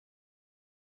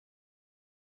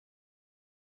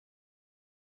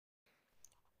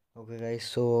Okay guys,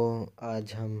 सो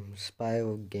आज हम spy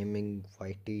of gaming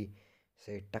YT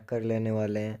से टक्कर लेने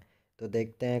वाले हैं। तो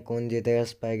देखते हैं कौन जीतेगा,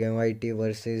 spy game YT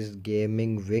versus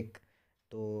gaming Wick.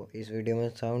 तो इस वीडियो में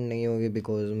साउंड नहीं होगी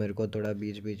बिकॉज मेरे को थोड़ा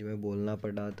बीच बीच में बोलना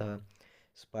पड़ा था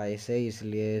स्पाई से,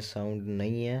 इसलिए साउंड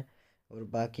नहीं है। और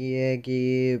बाकी ये है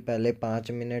कि पहले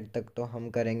 5 मिनट तक तो हम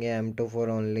करेंगे M2 4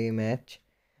 ओनली मैच,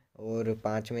 और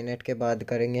 5 मिनट के बाद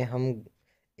करेंगे हम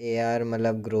AR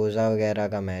मतलब ग्रोजा वगैरह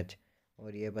का मैच।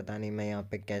 और ये पता नहीं मैं यहाँ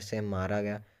पे कैसे मारा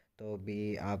गया। तो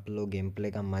अभी आप लोग गेम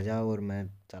प्ले का मज़ा, और मैं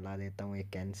चला देता हूँ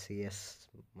एक NCS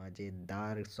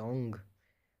मज़ेदार song.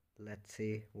 Let's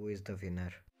see who is the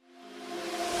winner.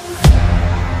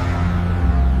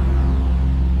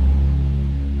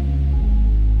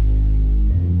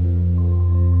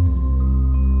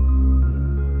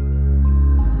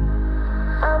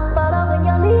 I'm following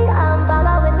your lead, I'm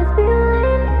following this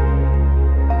feeling.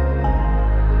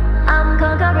 I'm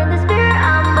conquering the spirit,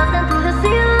 I'm busting through the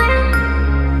ceiling.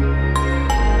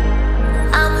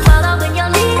 I'm following your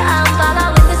lead, I'm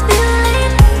following this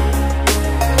feeling.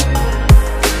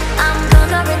 I'm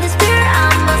conquering the spirit,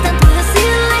 I'm busting through the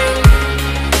ceiling.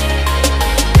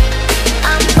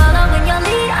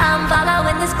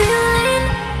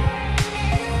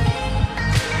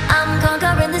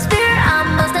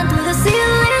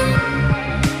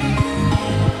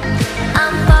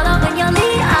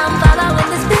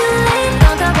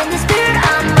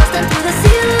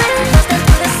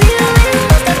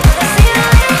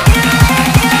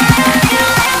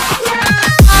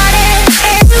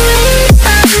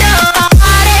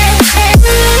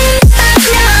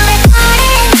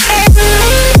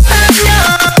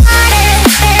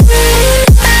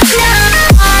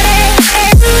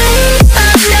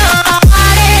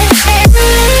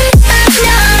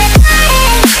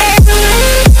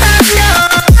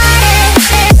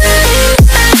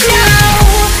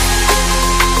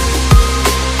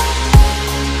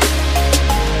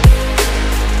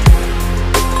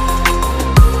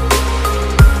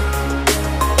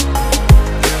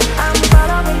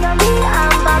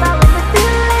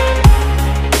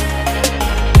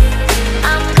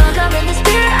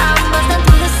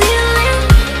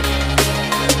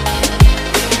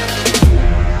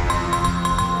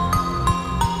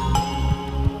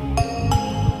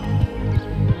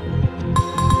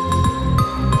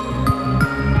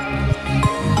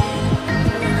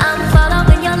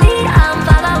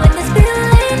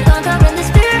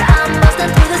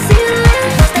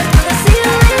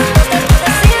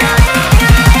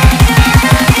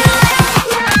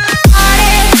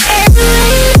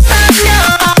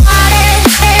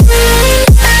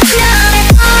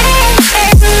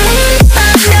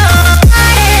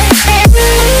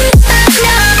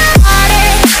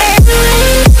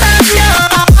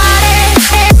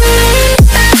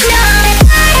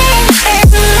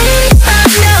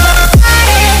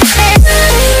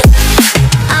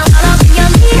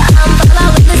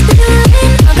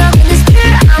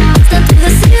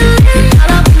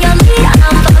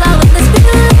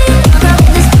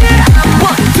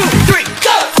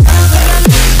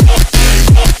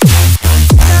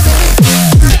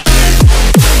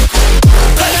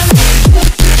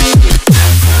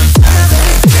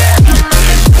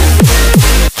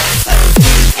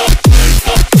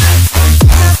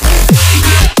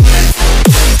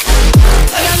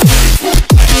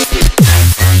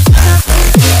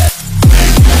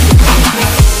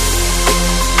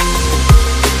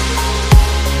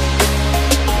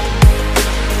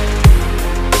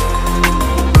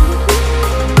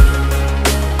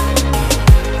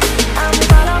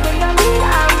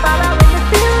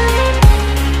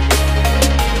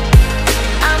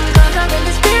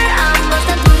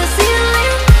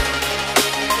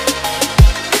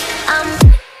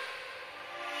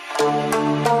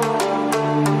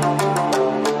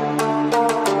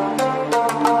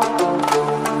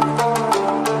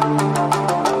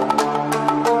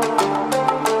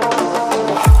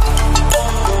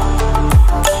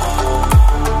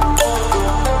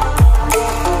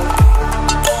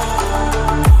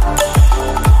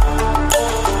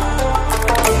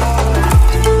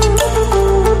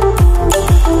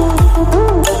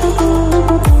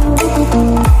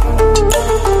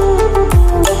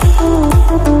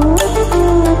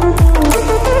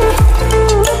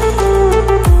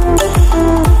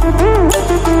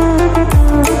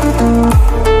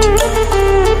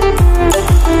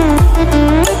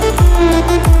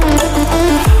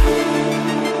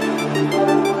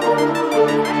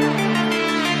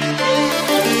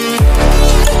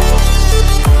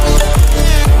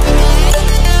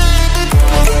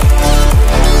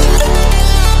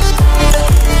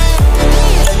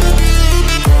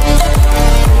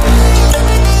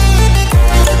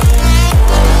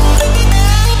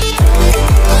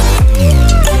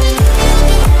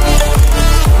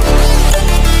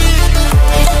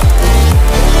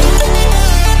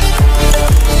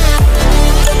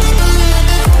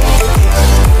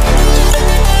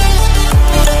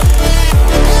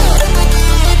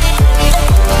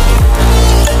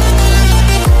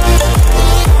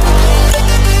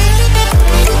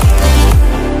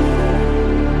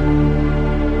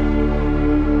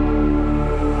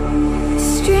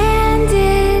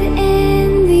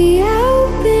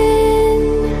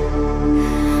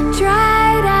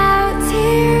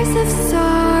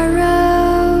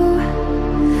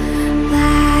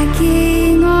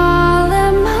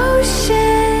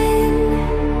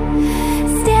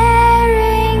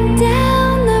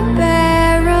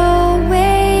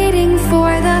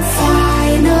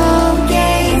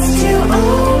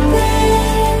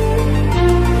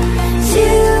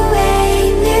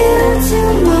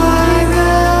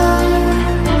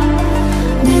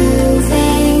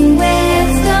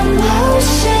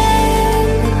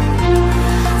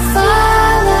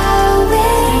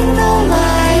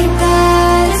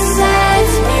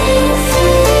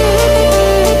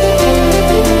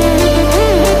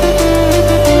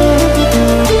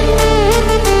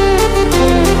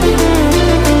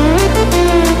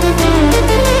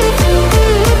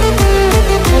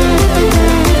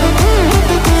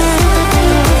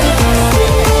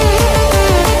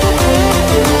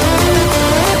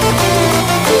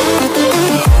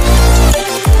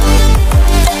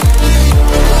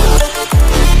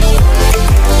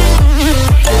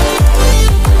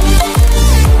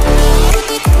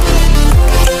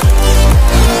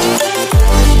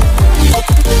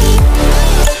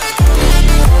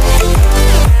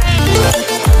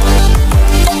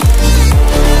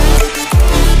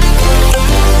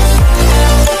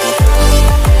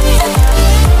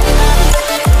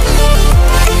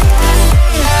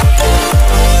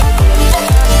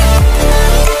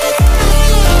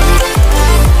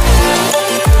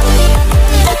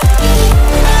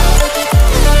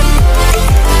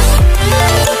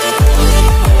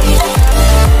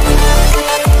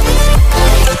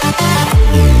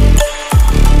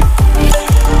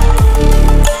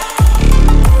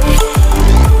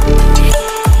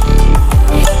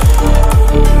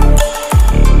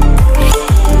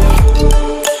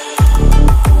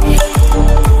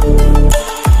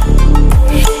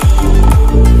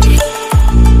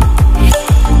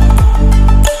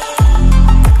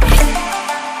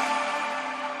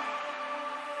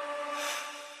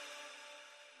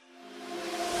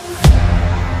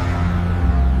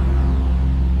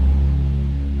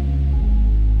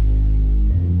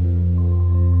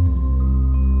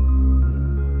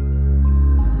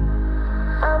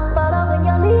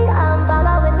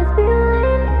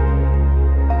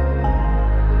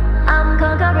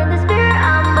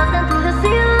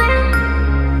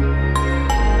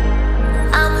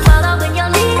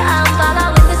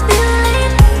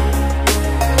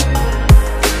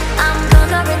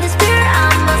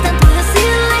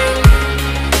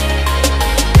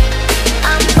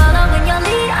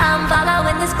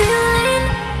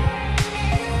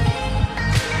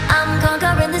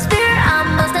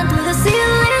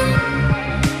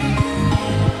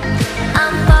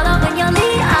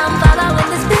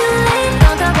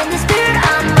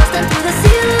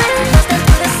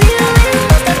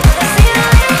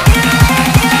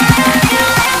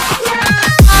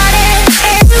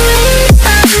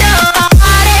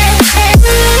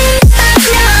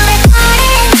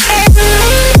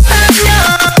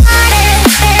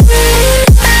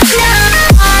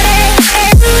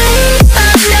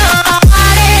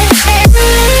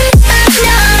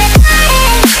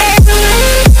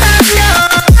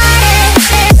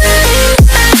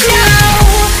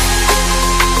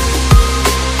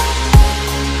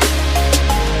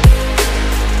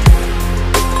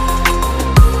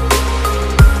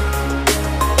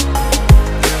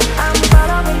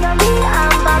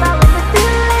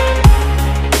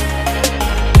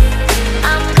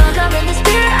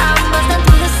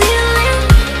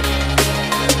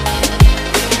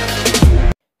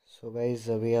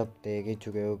 भी आप देख ही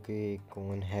चुके हो कि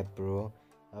कौन है pro.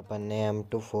 अपन ने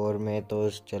M24 में तो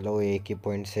चलो एक ही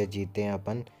पॉइंट से जीते हैं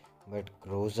अपन, बट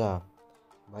क्रोज़ा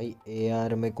भाई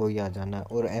AR में कोई आ जाना।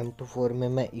 और M24 में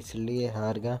मैं इसलिए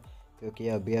हार गया क्योंकि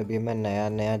अभी अभी मैं नया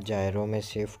नया जायरो में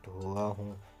शिफ्ट हुआ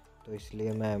हूँ, तो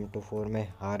इसलिए मैं M24 में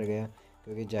हार गया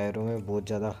क्योंकि जायरो में बहुत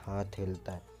ज़्यादा हाथ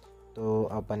हिलता है। तो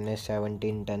अपन ने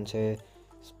 17-10 से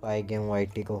स्पाई गेम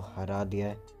वाईटी को हरा दिया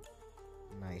है।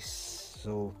 नाइस।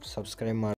 So subscribe